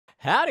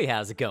Howdy,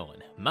 how's it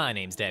going? My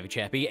name's Davvy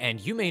Chappy, and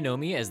you may know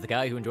me as the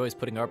guy who enjoys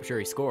putting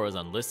arbitrary scores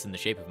on lists in the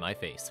shape of my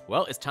face.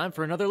 Well, it's time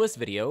for another list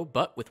video,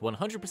 but with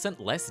 100%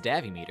 less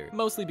Davvy meter,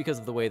 mostly because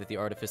of the way that the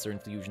Artificer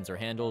Infusions are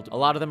handled. A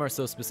lot of them are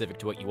so specific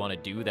to what you want to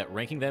do that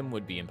ranking them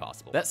would be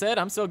impossible. That said,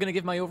 I'm still gonna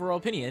give my overall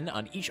opinion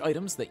on each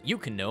item so that you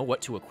can know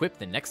what to equip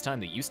the next time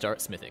that you start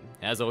smithing.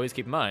 As always,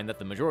 keep in mind that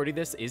the majority of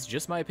this is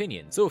just my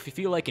opinion, so if you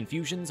feel like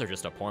infusions are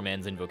just a poor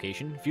man's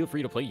invocation, feel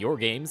free to play your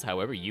games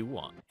however you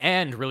want.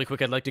 And really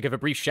quick, I'd like to give a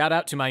brief shout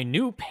out to my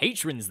new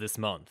patrons this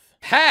month.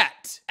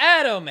 Pat,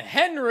 Adam,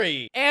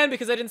 Henry, and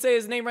because I didn't say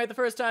his name right the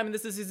first time, and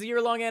this is his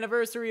year-long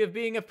anniversary of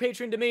being a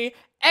patron to me,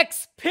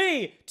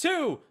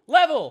 XP2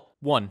 level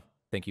 1.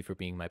 Thank you for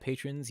being my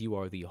patrons. You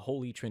are the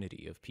holy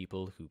trinity of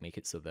people who make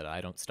it so that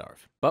I don't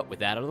starve. But with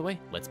that out of the way,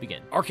 let's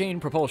begin. Arcane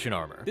Propulsion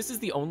Armor. This is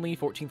the only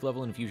 14th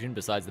level infusion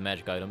besides the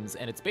magic items,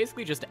 and it's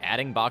basically just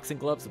adding boxing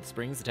gloves with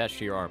springs attached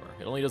to your armor.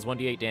 It only does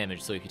 1d8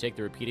 damage, so if you take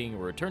the repeating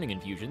or returning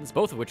infusions,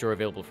 both of which are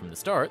available from the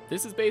start,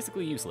 this is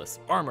basically useless.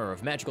 Armor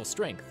of magical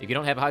strength. If you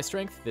don't have a high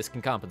strength, this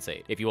can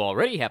compensate. If you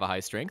already have a high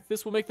strength,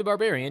 this will make the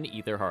barbarian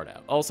eat their heart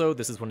out. Also,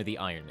 this is one of the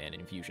Iron Man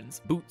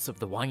infusions. Boots of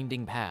the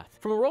Winding Path.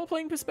 From a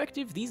role-playing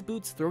perspective, these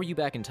boots throw you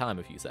back in time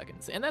a few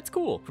seconds, and that's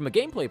cool. From a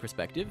gameplay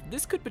perspective,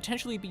 this could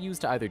potentially be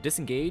used to either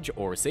disengage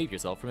or save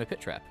yourself from a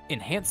pit trap.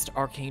 Enhanced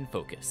Arcane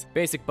Focus.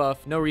 Basic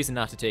buff, no reason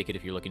not to take it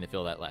if you're looking to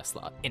fill that last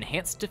slot.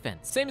 Enhanced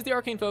Defense. Same as the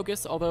Arcane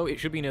Focus, although it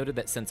should be noted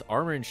that since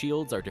armor and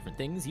shields are different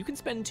things, you can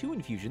spend 2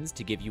 infusions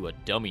to give you a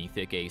dummy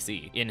thick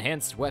AC.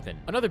 Enhanced Weapon.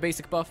 Another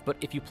basic buff, but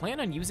if you plan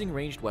on using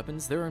ranged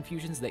weapons, there are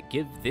infusions that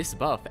give this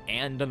buff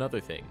and another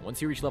thing.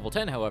 Once you reach level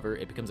 10, however,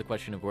 it becomes a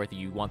question of whether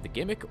you want the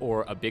gimmick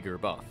or a bigger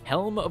buff.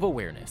 Helm of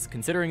Awareness.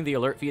 Considering the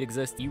alert feed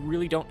exists, you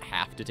really don't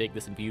have to take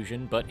this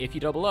infusion, but if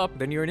you double up,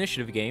 then your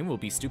initiative game will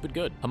be stupid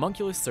good.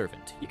 Homunculus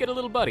Servant. You get a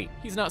little buddy.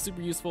 He's not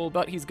super useful,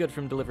 but he's good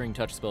from delivering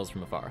touch spells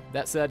from afar.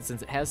 That said,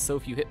 since it has so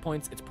few hit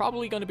points, it's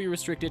probably going to be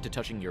restricted to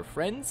touching your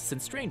friends,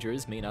 since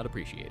strangers may not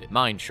appreciate it.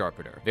 Mind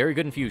Sharpener. Very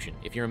good infusion.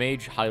 If you're a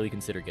mage, highly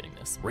consider getting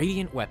this.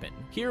 Radiant Weapon.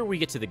 Here we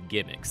get to the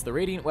gimmicks. The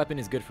Radiant Weapon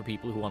is good for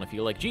people who want to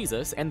feel like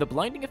Jesus, and the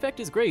blinding effect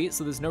is great,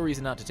 so there's no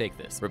reason not to take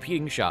this.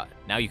 Repeating Shot.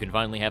 Now you can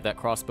finally have that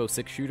crossbow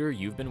 6-shooter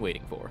you've been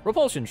waiting for.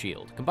 Repulsion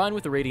Shield. Combined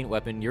with the Radiant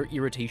Weapon, your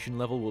irritation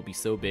level will be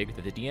so big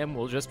that the DM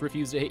will just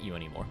refuse to hit you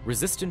anymore.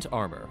 Resistant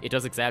Armor. It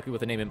does exactly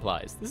what the name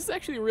implies. This is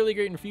actually a really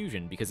great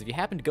infusion, because if you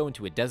happen to go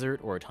into a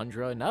desert or a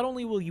tundra, not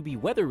only will you be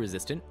weather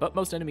resistant, but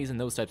most enemies in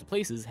those types of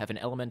places have an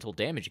elemental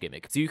damage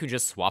gimmick, so you can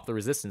just swap the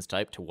resistance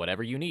type to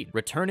whatever you need.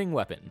 Returning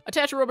Weapon.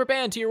 Attach a rubber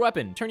band to your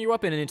weapon. Turn your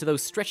weapon into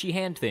those stretchy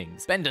hand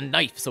things. Bend a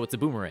knife so it's a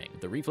boomerang.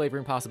 The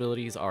reflavoring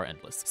possibilities are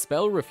endless.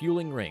 Spell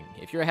Refueling Ring.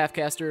 If you're a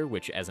half-caster,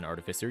 which as an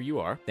artificer you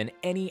are, then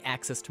any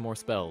access to more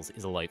spells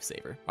is a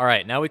lifesaver.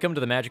 Alright, now we come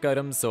to the magic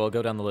items, so I'll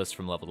go down the list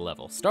from level to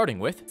level, starting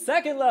with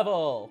 2nd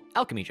level!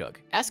 Alchemy Jug.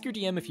 Ask your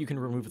DM if you can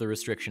remove the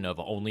restriction of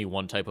only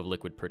 1 type of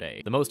liquid per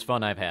day. The most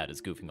fun I've had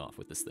is goofing off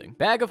with this thing.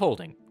 Bag of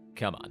Holding.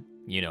 Come on,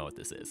 you know what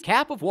this is.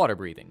 Cap of Water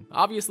Breathing.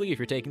 Obviously, if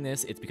you're taking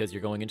this, it's because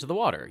you're going into the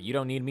water. You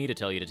don't need me to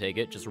tell you to take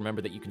it, just remember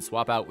that you can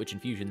swap out which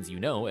infusions you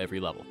know every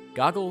level.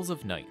 Goggles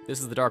of Night. This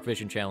is the Dark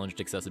Vision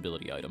challenged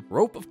accessibility item.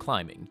 Rope of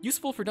Climbing.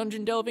 Useful for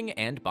dungeon delving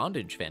and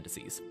bondage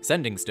fantasies.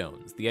 Sending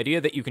Stones. The idea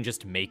that you can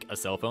just make a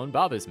cell phone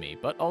bothers me,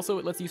 but also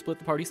it lets you split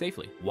the party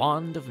safely.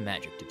 Wand of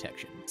Magic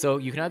Detection. So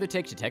you can either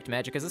take Detect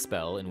Magic as a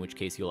spell, in which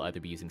case you'll either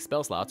be using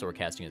spell slots or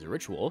casting as a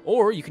ritual,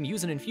 or you can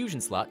use an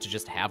infusion slot to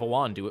just have a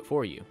wand do it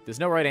for you. There's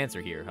no right answer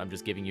here, I'm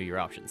just giving you your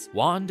options.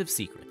 Wand of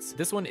Secrets.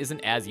 This one isn't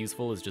as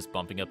useful as just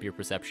bumping up your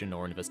perception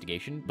or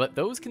investigation, but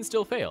those can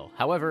still fail.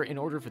 However, in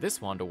order for this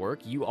wand to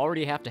work, you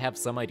already have to have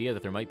some idea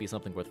that there might be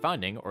something worth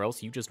finding, or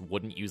else you just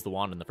wouldn't use the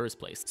wand in the first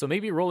place. So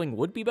maybe rolling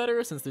would be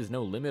better since there's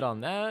no limit on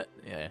that.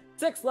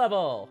 6th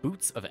level!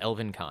 Boots of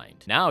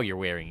Elvenkind. Now you're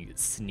wearing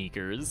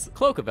sneakers.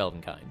 Cloak of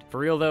Elvenkind. For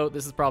real though,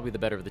 this is probably the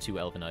better of the 2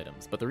 elven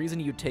items, but the reason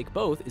you'd take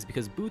both is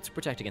because boots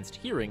protect against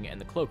hearing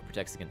and the cloak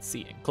protects against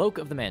seeing. Cloak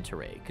of the Manta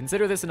Ray.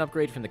 Consider this an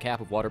upgrade from the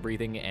Cap of Water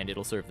Breathing, and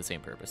it'll serve the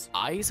same purpose.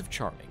 Eyes of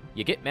Charming.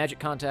 You get magic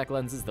contact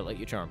lenses that let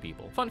you charm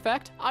people. Fun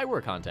fact, I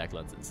wear contact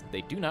lenses.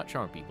 They do not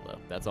charm people though,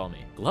 that's all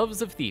me.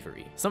 Gloves of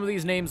Thievery. Some of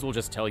these names will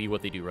just tell you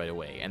what they do right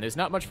away, and there's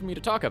not much for me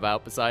to talk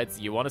about besides,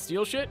 you want to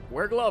steal shit?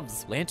 Wear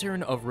gloves.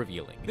 Lantern of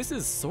Revealing. This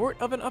is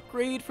sort of an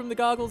upgrade from the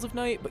Goggles of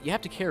Night, but you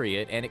have to carry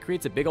it, and it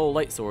creates a big old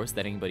light source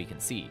that anybody can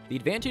see. The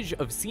advantage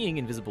of seeing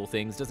invisible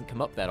things doesn't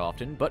come up that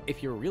often, but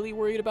if you're really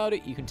worried about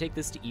it, you can take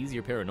this to ease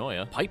your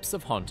paranoia. Pipes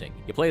of Haunting.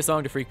 You play a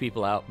song to freak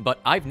people out, but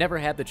I've never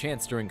had the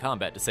chance during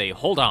combat to say,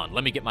 hold on,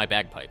 let me get my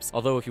bagpipes.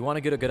 Although if you want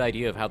to get a good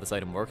idea of how this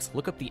item works,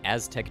 look up the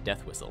Aztec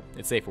Death Whistle.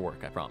 It's safe for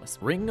work, I promise.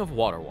 Ring of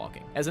Water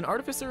Walking. As an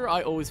artificer,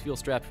 I always feel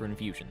strapped for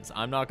infusions.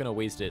 I'm not gonna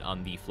waste it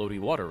on the floaty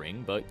water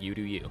ring, but you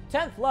do you.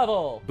 10th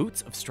level!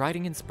 Boots of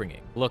Striding and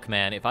Springing. Look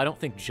man, if I don't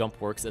think jump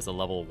works as a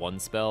level 1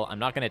 spell, I'm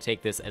not gonna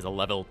take this as a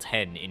level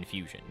 10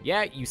 infusion.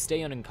 Yeah, you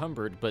stay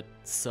unencumbered, but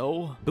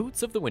so?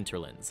 Boots of the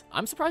Winterlands.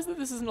 I'm surprised that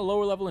this isn't a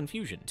lower level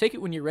infusion. Take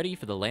it when you're ready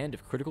for the land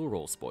of critical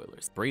role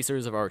spoilers.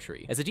 Bracers of of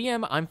archery. As a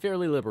DM, I'm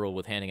fairly liberal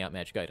with handing out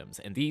magic items,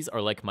 and these are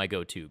like my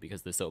go-to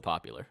because they're so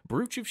popular.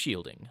 Brooch of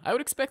Shielding. I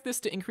would expect this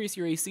to increase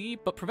your AC,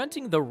 but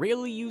preventing the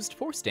rarely used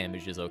force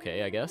damage is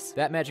okay, I guess.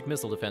 That magic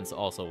missile defense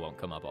also won't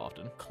come up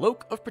often.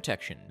 Cloak of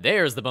Protection.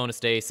 There's the bonus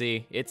to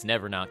AC. It's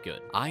never not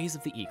good. Eyes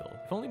of the Eagle.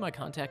 If only my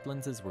contact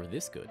lenses were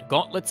this good.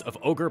 Gauntlets of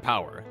Ogre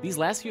Power. These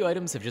last few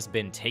items have just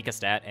been take a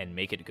stat and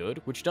make it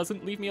good, which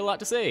doesn't leave me a lot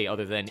to say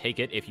other than take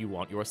it if you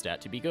want your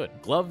stat to be good.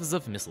 Gloves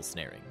of Missile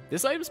Snaring.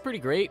 This item's pretty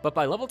great, but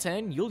by level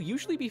 10, you'll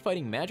usually be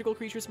fighting magical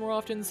creatures more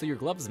often, so your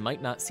gloves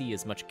might not see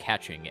as much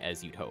catching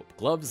as you'd hope.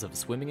 Gloves of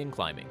Swimming and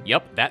Climbing.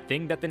 Yup, that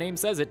thing that the name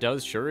says it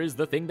does sure is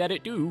the thing that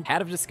it do.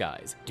 Hat of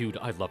Disguise. Dude,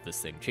 I love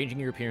this thing. Changing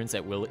your appearance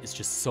at will is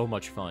just so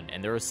much fun,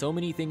 and there are so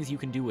many things you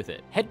can do with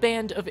it.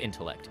 Headband of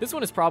Intellect. This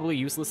one is probably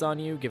useless on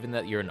you, given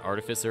that you're an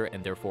artificer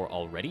and therefore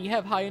already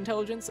have high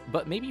intelligence,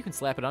 but maybe you can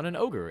slap it on an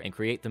ogre and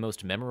create the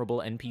most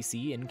memorable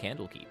NPC in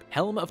Candlekeep.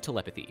 Helm of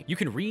Telepathy. You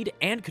can read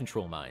and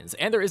control minds,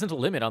 and there isn't a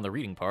limit on the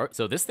reading part,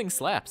 so this thing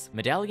slaps.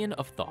 Medallion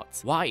of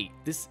Thoughts. Why?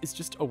 This is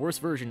just a worse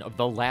version of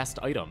the last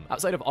item.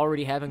 Outside of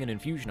already having an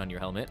infusion on your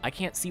helmet, I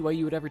can't see why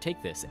you would ever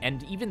take this,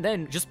 and even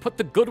then, just put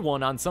the good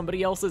one on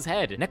somebody else's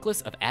head.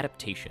 Necklace of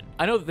Adaptation.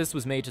 I know that this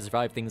was made to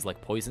survive things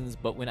like poisons,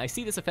 but when I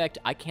see this effect,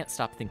 I can't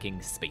stop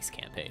thinking Space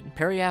Campaign.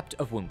 Periapt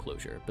of Wound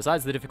Closure.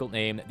 Besides the difficult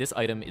name, this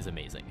item is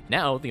amazing.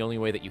 Now, the only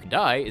way that you can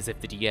die is if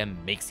the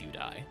DM makes you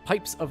die.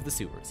 Pipes of the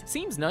Sewers.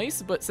 Seems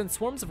nice, but since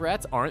swarms of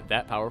rats aren't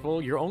that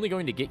powerful, you're only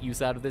going to get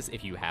use out of this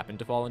if you happen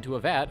to fall into a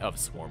vat of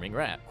swarming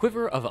rat.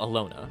 Quiver of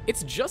Alona.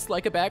 It's just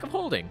like a bag of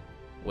holding.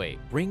 Wait,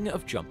 Ring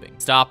of Jumping.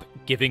 Stop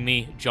giving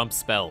me jump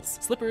spells.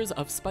 Slippers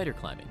of Spider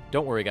Climbing.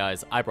 Don't worry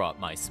guys, I brought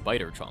my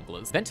spider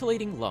chonklas.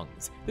 Ventilating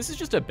Lungs. This is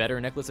just a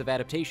better Necklace of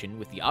Adaptation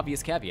with the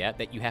obvious caveat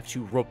that you have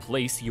to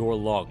replace your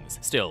lungs.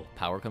 Still,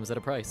 power comes at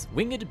a price.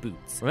 Winged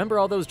Boots. Remember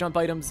all those jump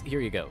items?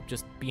 Here you go,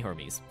 just be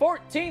Hermes.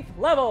 14th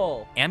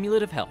level!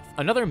 Amulet of Health.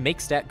 Another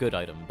make stat good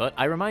item, but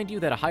I remind you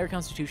that a higher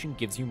constitution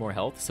gives you more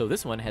health, so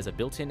this one has a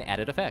built-in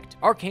added effect.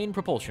 Arcane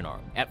Propulsion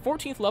Arm. At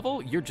 14th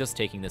level, you're just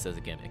taking this as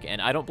a gimmick,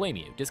 and I don't blame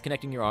you.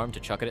 Disconnecting your arm to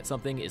chuck it at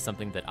something is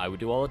something that I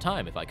would do all the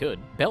time if I could.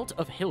 Belt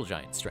of Hill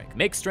Giant Strength.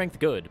 Makes strength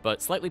good,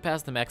 but slightly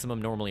past the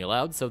maximum normally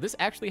allowed, so this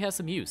actually has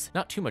some use.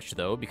 Not too much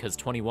though, because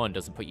 21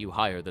 doesn't put you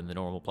higher than the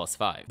normal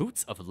 +5.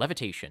 Boots of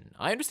Levitation.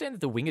 I understand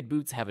that the winged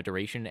boots have a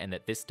duration and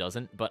that this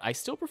doesn't, but I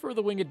still prefer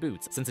the winged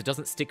boots, since it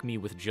doesn't stick me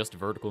with just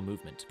vertical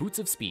movement. Boots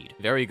of Speed.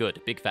 Very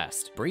good, big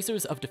fast.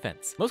 Bracers of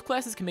Defense. Most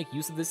classes can make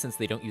use of this since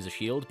they don't use a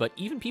shield, but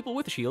even people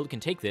with a shield can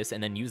take this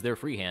and then use their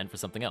free hand for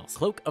something else.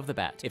 Cloak of the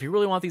Bat. If you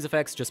really want these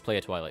effects, just play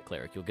a Twilight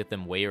Cleric. You'll get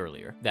them way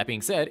earlier. That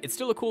being said, it's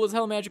still a cool as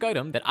hell magic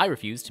item that I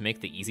refuse to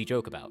make the easy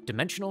joke about.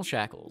 Dimensional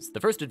Shackles. The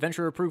first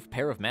adventurer-proof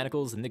pair of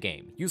manacles in the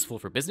game. Useful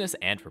for business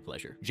and for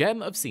pleasure.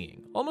 Gem of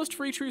Seeing. Almost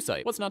free true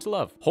sight. What's not to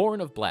love? Horn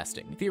of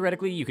Blasting.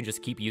 Theoretically, you can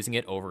just keep using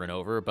it over and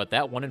over, but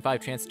that 1 in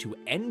 5 chance to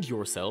end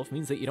yourself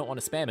means that you don't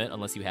want to spam it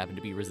unless you happen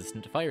to be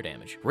resistant to fire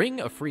damage. Ring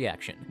of Free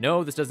Action.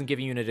 No, this doesn't give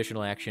you an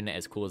additional action,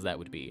 as cool as that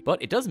would be,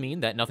 but it does mean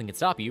that nothing can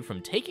stop you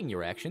from taking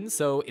your actions,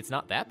 so it's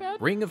not that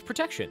bad. Ring of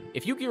Protection.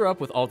 If you gear up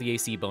with all the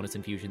AC bonus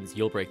infusions,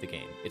 you'll break the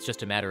game. It's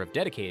just a matter of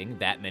dedicating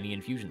that many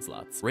infusion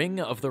slots. Ring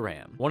of the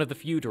Ram. One of the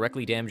few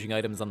directly damaging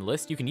items on the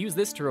list, you can use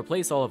this to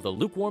replace all of the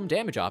lukewarm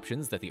damage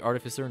options that the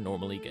Artificer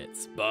normally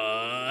gets.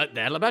 But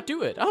that'll about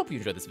do it. I hope you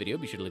enjoyed this video.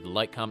 Be sure to leave a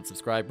like, comment,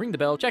 subscribe, ring the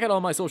bell, check out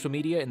all my social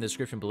media in the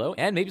description below,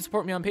 and maybe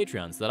support me on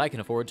Patreon so that I can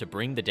afford to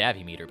bring the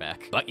Davvy meter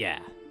back. But yeah,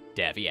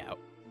 Davvy out.